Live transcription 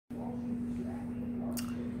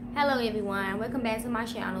Hello everyone, welcome back to my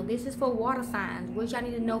channel. This is for water signs, what y'all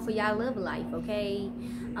need to know for y'all love life, okay?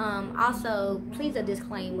 Also, please a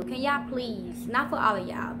disclaimer, can y'all please, not for all of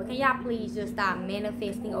y'all, but can y'all please just stop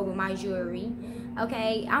manifesting over my jewelry,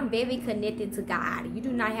 okay? I'm very connected to God. You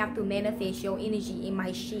do not have to manifest your energy in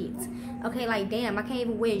my shit, okay? Like, damn, I can't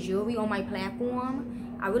even wear jewelry on my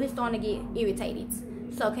platform. I really starting to get irritated.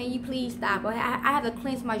 So can you please stop? I have to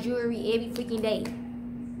cleanse my jewelry every freaking day.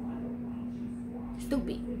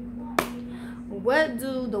 Stupid. What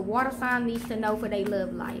do the water sign needs to know for their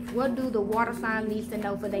love life? What do the water sign needs to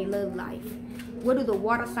know for their love life? What do the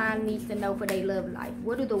water sign needs to know for their love life?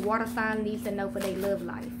 What do the water sign needs to know for their love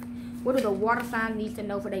life? What do the water sign needs to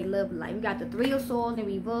know for their love life? We got the Three of Swords in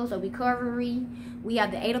reverse, of recovery. We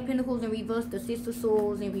have the Eight of Pentacles in reverse, the Six of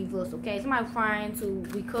Swords in reverse, okay? Somebody trying to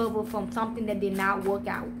recover from something that did not work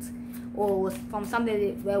out, or was from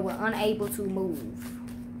something that were unable to move.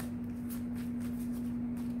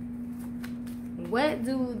 What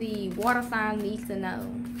do the water sign needs to know?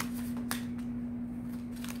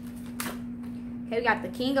 Okay, we got the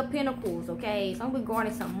King of Pentacles, okay? Some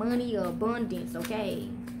regarding some money or abundance, okay?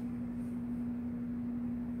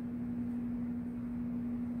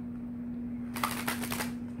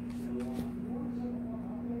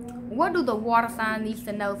 What do the water sign needs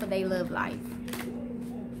to know for their love life?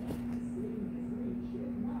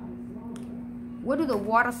 What do the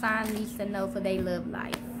water sign needs to know for their love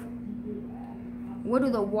life? What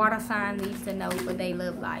do the water sign needs to know for their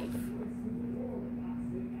love life?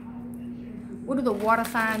 What do the water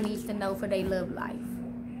sign needs to know for their love life?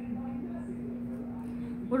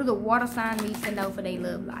 What do the water sign needs to know for their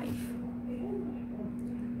love life?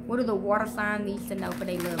 What do the water sign needs to know for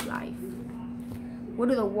their love life? What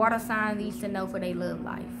do the water sign needs to know for their love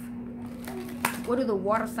life? What do the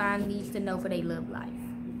water sign needs to know for their love life?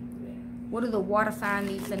 What do the water sign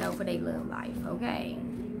needs to know for their love life? Okay.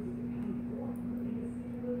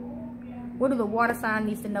 What do the water sign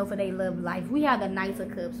needs to know for their love life? We have the Knight of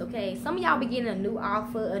Cups, okay? Some of y'all be getting a new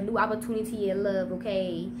offer, a new opportunity in love,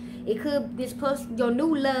 okay? It could, this person, your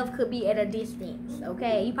new love could be at a distance,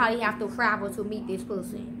 okay? You probably have to travel to meet this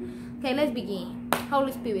person. Okay, let's begin.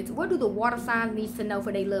 Holy Spirit, what do the water sign needs to know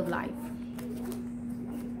for their love life?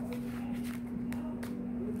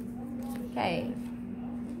 Okay.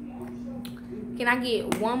 Can I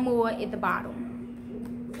get one more at the bottom?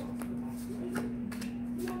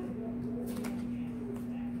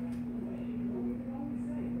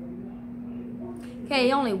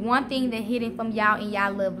 Okay, only one thing that's hidden from y'all in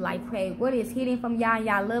y'all love life. Okay, what is hidden from y'all in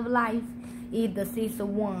y'all love life is the Six of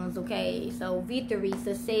Wands. Okay, so victory,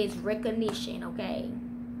 success, recognition. Okay,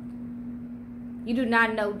 you do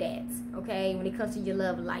not know that. Okay, when it comes to your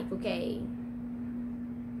love life. Okay,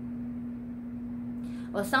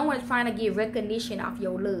 or someone is trying to get recognition of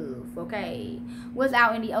your love. Okay, what's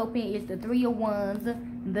out in the open is the Three of Wands,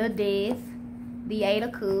 the Death, the Eight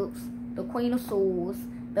of Cups, the Queen of Swords,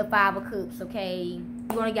 the Five of Cups, okay?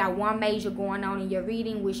 You only got one major going on in your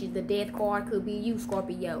reading, which is the Death card. Could be you,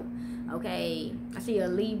 Scorpio, okay? I see a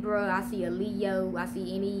Libra, I see a Leo, I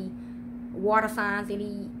see any water signs,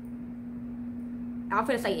 any, I was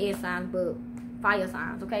gonna say air signs, but fire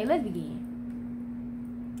signs, okay? Let's begin.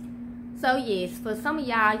 So yes, for some of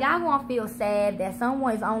y'all gonna feel sad that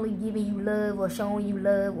someone is only giving you love or showing you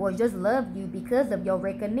love or just love you because of your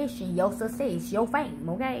recognition, your success, your fame,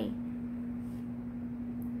 okay?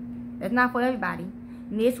 That's not for everybody.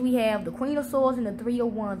 Next, we have the Queen of Swords and the Three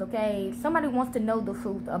of Wands, okay? Somebody wants to know the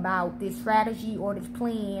truth about this strategy or this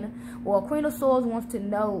plan. Or a Queen of Swords wants to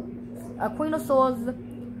know. A Queen of Swords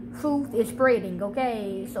truth is spreading,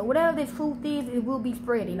 okay? So whatever this truth is, it will be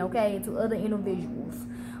spreading, okay, to other individuals.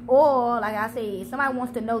 Or, like I said, somebody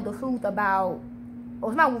wants to know the truth about,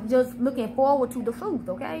 or somebody just looking forward to the truth,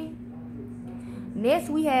 okay? Next,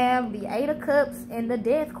 we have the Eight of Cups and the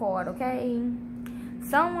Death card, okay?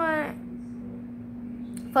 Someone,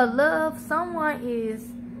 for love, someone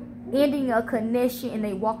is ending a connection and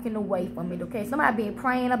they walking away from it, okay? Somebody been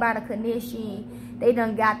praying about a connection. They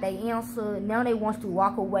done got their answer. Now they want to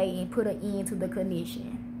walk away and put an end to the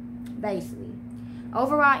connection, basically.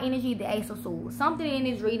 Overall energy, the Ace of Swords. Something in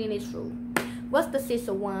this reading is true. What's the Six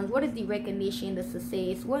of Wands? What is the recognition, the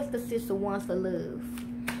success? What's the Six of Wands for love?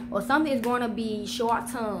 Or something is going to be short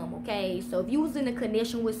term, okay? So if you was in a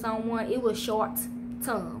connection with someone, it was short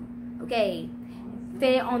term, okay?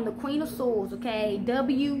 Fed on the Queen of Swords, okay?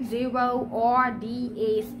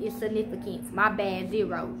 W0RDS is significance. My bad,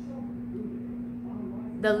 0.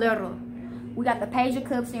 The letter. We got the Page of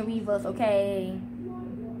Cups in reverse, okay?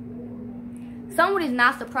 Someone is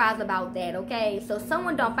not surprised about that, okay? So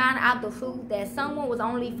someone don't find out the truth that someone was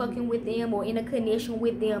only fucking with them or in a connection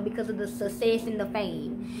with them because of the success and the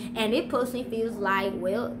fame. And this person feels like,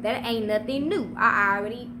 well, that ain't nothing new. I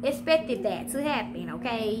already expected that to happen,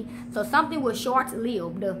 okay? So something was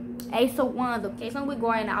short-lived. Ace of Wands, okay? Something was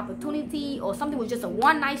going an opportunity, or something was just a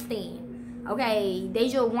one-night stand, okay? They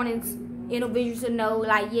just wanted individuals to know,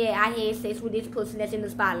 like, yeah, I had sex with this person that's in the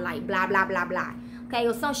spotlight, blah, blah, blah, blah. Okay,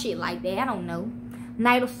 or some shit like that. I don't know.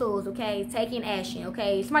 Knight of Swords, okay? Taking action,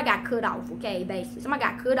 okay? Somebody got cut off, okay? Basically. Somebody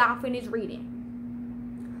got cut off in this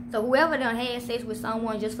reading. So whoever done had sex with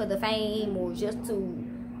someone just for the fame or just to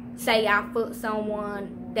say I fucked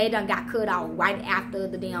someone, they done got cut off right after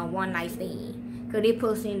the damn one night stand. Because this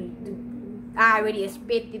person, I already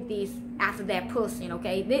expected this after that person,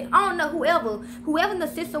 okay? I don't know, whoever in the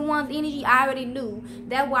sister one's energy, I already knew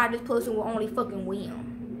that's why this person will only fucking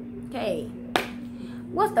win. Okay.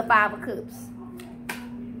 What's the Five of Cups?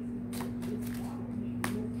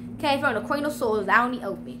 Okay, from the Queen of Swords out in the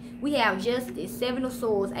open. We have Justice, Seven of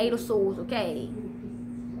Swords, Eight of Swords, okay?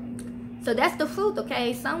 So that's the truth,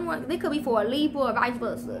 okay? Someone, it could be for a Libra or vice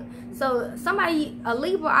versa. So somebody, a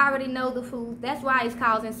Libra already know the truth. That's why it's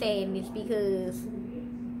causing sadness, because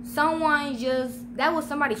someone just, that was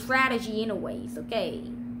somebody's strategy anyways, okay?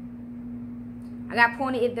 I got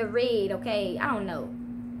pointed at the red, okay? I don't know.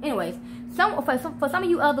 Anyways, for some of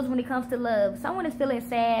you others, when it comes to love, someone is feeling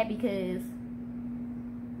sad because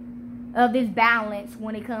of this balance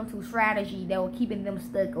when it comes to strategy that was keeping them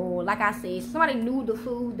stuck. Or like I said, somebody knew the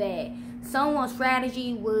truth that someone's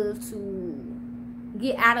strategy was to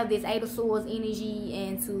get out of this Eight of Swords energy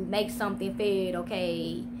and to make something fed,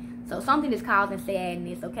 okay? So something is causing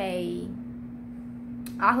sadness, okay?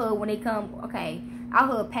 I heard when it come, okay, I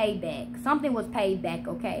heard payback. Something was paid back,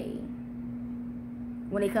 okay?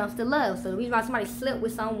 When it comes to love. So the reason why somebody slept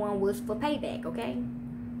with someone was for payback, okay?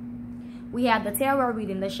 We have the tarot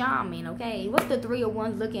reading, the shaman, okay? What's the Three of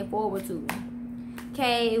Wands looking forward to?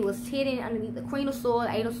 Okay, it was hidden underneath the Queen of Swords,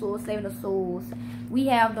 Eight of Swords, Seven of Swords. We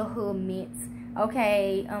have the Hermit,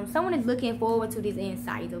 okay? Someone is looking forward to these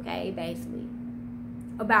insights, okay? Basically,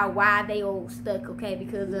 about why they all stuck, okay?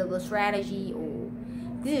 Because of a strategy, or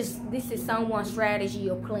this is someone's strategy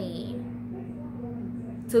or plan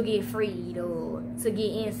to get freed or to get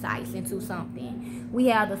insights into something. We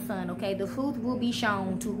have the Sun, okay? The truth will be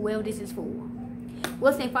shown to whoever this is for.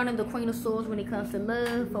 What's in front of the Queen of Swords when it comes to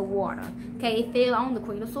love? For water, okay? It fell on the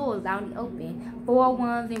Queen of Swords out in the open. Four of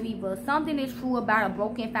Wands in reverse. Something is true about a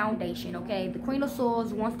broken foundation, okay? The Queen of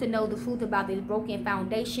Swords wants to know the truth about this broken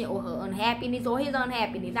foundation, or her unhappiness, or his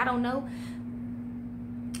unhappiness, I don't know.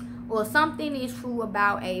 Or something is true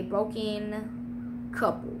about a broken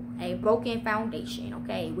couple, a broken foundation,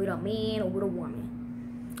 okay, with a man or with a woman.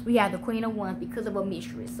 We have the Queen of Wands because of a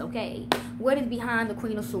mistress, okay? What is behind the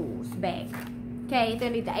Queen of Swords? Back. Okay,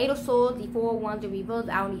 then the Eight of Swords, the Four of Wands in reverse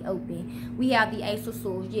out in the open. We have the Ace of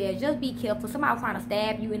Swords. Yeah, just be careful. Somebody trying to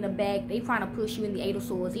stab you in the back. They trying to push you in the Eight of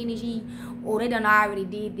Swords energy. Or they done already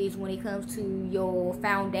did this when it comes to your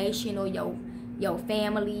foundation or your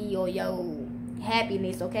family or your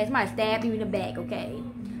happiness, okay? Somebody stab you in the back, okay?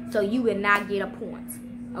 So you will not get a point.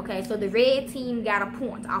 Okay, so the red team got a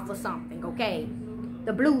point off of something, okay?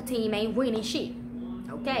 The blue team ain't winning shit,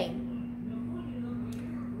 okay?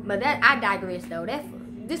 But that, I digress though.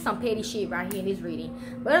 This some petty shit right here in this reading.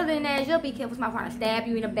 But other than that, just be careful. Somebody trying to stab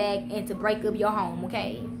you in the back and to break up your home,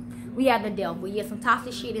 okay? We have the Devil. Yeah, some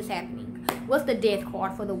toxic shit is happening. What's the Death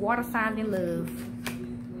card for the water signs in love?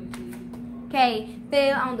 Okay,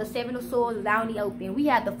 fell on the Seven of Swords out in the open. We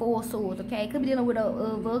have the Four of Swords, okay? Could be dealing with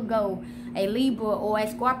a Virgo, a Libra, or a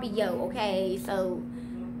Scorpio, okay? So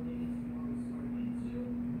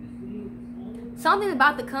something's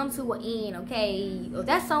about to come to an end, okay?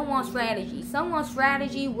 That's someone's strategy. Someone's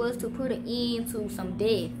strategy was to put an end to some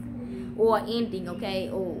death or ending, okay?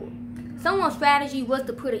 Or someone's strategy was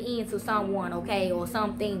to put an end to someone, okay? Or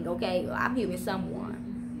something, okay? I'm hearing someone.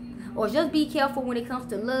 Or just be careful when it comes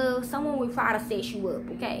to love. Someone will try to set you up,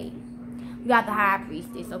 okay? You got the High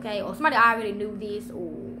Priestess, okay? Or somebody already knew this,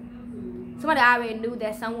 or somebody already knew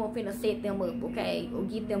that someone finna set them up, okay? Or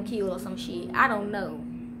get them killed or some shit. I don't know.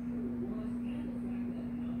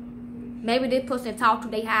 Maybe this person talked to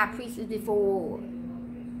their High Priestess before.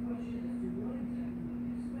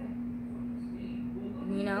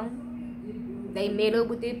 You know? They met up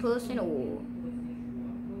with this person, or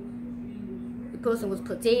person was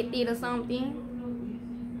protected or something.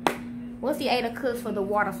 What's the Eight of Cups for the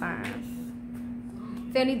water signs?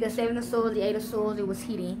 Finally, the Seven of Swords, the Eight of Swords, it was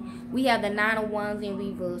hidden. We have the Nine of Wands in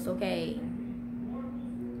reverse, okay?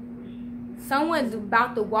 Someone's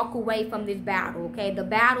about to walk away from this battle, okay? The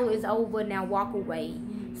battle is over, now walk away.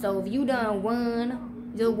 So if you done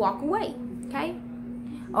won, just walk away, okay?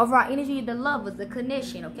 Overall energy, the lovers, the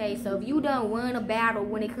connection, okay? So if you done won a battle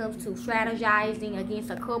when it comes to strategizing against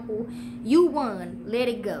a couple, you won. Let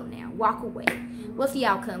it go now. Walk away. What's the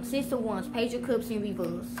outcome? Six of Wands, Page of Cups in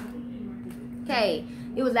reverse. Okay,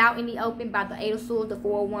 it was out in the open by the Eight of Swords, the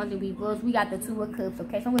Four of Wands in reverse. We got the Two of Cups,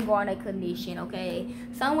 okay? Someone going on a condition, okay?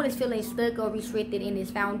 Someone is feeling stuck or restricted in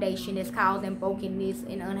this foundation that's causing brokenness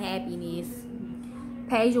and unhappiness.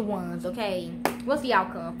 Page of Wands, okay? What's the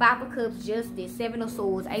outcome? Five of Cups, Justice, Seven of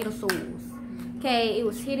Swords, Eight of Swords. Okay, it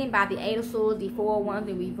was hidden by the Eight of Swords, the Four of Wands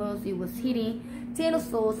in reverse. It was hidden. Ten of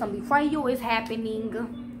Swords, some betrayal is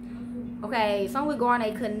happening. Okay, someone going on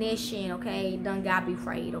a connection, okay? Done got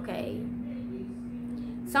betrayed, okay?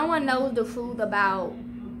 Someone knows the truth about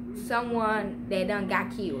someone that done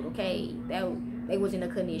got killed, okay? That they was in a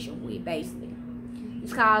connection with, basically.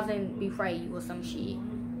 It's causing betrayal or some shit.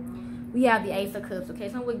 We have the Ace of Cups, okay?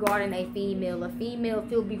 Someone regarding a female. A female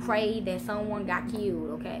feel betrayed that someone got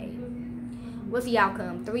killed, okay? What's the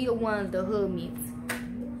outcome? Three of Wands, the Hermit.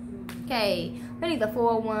 Okay, then the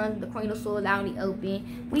Four of Wands, the Queen of Swords out in the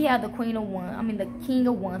open. We have the Queen of Wands. I mean the King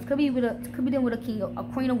of Wands. Could be done with a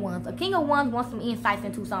Queen of Wands. A King of Wands wants some insights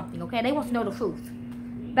into something. Okay, they want to know the truth.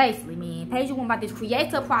 Basically, man. Page of Wands about this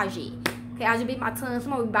creator project. Okay, I just bit my tongue.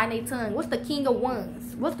 Somebody be biting their tongue. What's the King of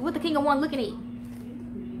Wands? What's the King of Wands looking at?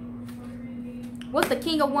 What's the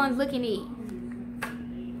King of Wands looking at?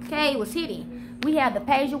 Okay, it was hitting. We have the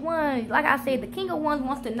Page of Wands. Like I said, the King of Wands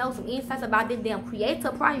wants to know some insights about this damn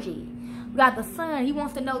creator project. We got the Sun. He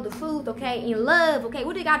wants to know the truth, okay? In love, okay?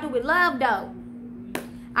 What do it got to do with love, though?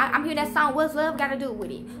 I'm hearing that song. What's love got to do with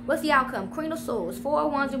it? What's the outcome? Queen of Swords. Four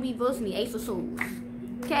of Wands in reverse and the Ace of Swords.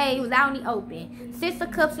 Okay, it was out in the open. Six of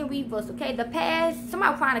Cups in reverse, okay? The past,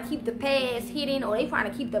 somebody trying to keep the past hidden, or they trying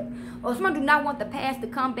to keep or somebody do not want the past to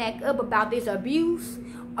come back up about this abuse,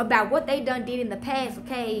 about what they did in the past,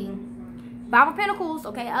 okay? Five of Pentacles,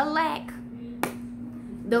 okay? A lack.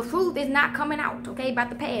 The truth is not coming out, okay, about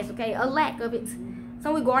the past, okay? A lack of it.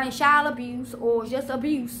 Some regarding child abuse or just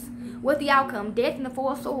abuse. What's the outcome? Death and the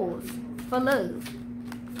Four of Swords for love.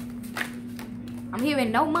 I'm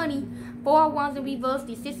hearing no money. Four of Wands in reverse,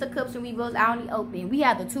 the Six of Cups in reverse out in the open. We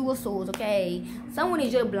have the Two of Swords, okay? Someone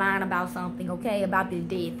is just blind about something, okay? About this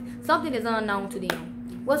death. Something is unknown to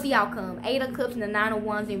them. What's the outcome? Eight of Cups and the Nine of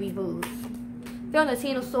Wands in reverse. On the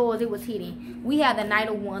Ten of Swords, it was hidden. We have the Knight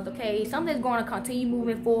of Wands, okay? Something's going to continue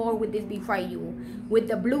moving forward with this betrayal. With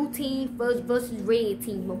the blue team versus red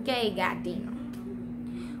team, okay?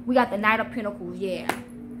 Goddamn. We got the Knight of Pentacles, yeah.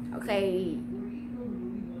 Okay.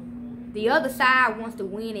 The other side wants to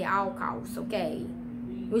win at all costs, okay?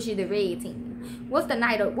 Which is the red team. What's the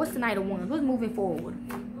Knight of Wands? What's moving forward?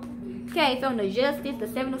 Okay, from the Justice, the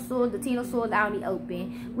Seven of Swords, the Ten of Swords out in the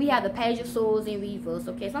open. We have the Page of Swords in reverse.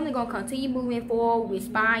 Okay, something gonna continue moving forward with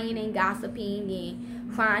spying and gossiping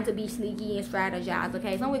and trying to be sneaky and strategize.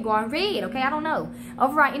 Okay, something going red. Okay, I don't know.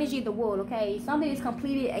 Overall energy of the world. Okay, something is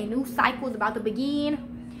completed. A new cycle is about to begin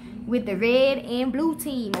with the red and blue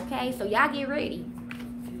team. Okay, so y'all get ready.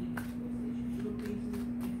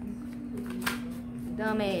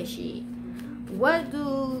 Dumbass shit. What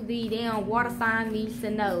do the damn water sign needs to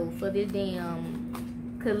know for this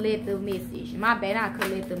damn collective message? My bad, not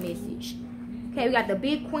collective message. Okay, we got the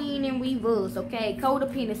Big Queen in reverse, okay?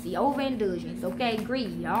 Codependency, overindulgence, okay?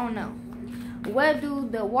 Greed, I don't know. What do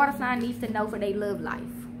the water sign needs to know for their love life?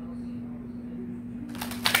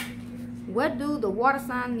 What do the water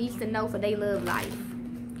sign needs to know for their love life?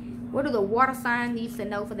 What do the water sign needs to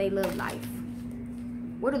know for their love life?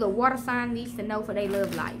 What do the water sign needs to know for their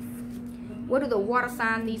love life? What do the water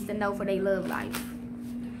sign needs to know for their love life?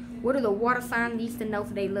 What do the water sign needs to know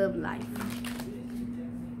for their love life?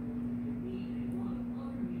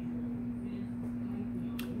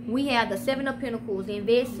 We have the Seven of Pentacles,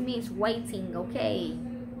 investments waiting, okay?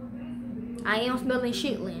 I am smelling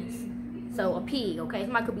chitlins. So a pig, okay?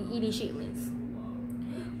 Somebody could be eating chitlins.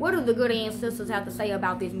 What do the good ancestors have to say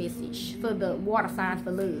about this message for the water signs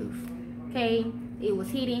for love? Okay? It was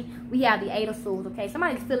hidden. We have the Eight of Swords, okay?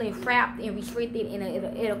 Somebody's feeling trapped and restricted in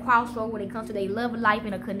a crossroad when it comes to their love life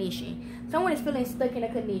and a connection. Someone is feeling stuck in a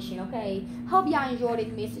connection, okay? Hope y'all enjoyed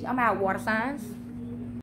this message. I'm out, water signs.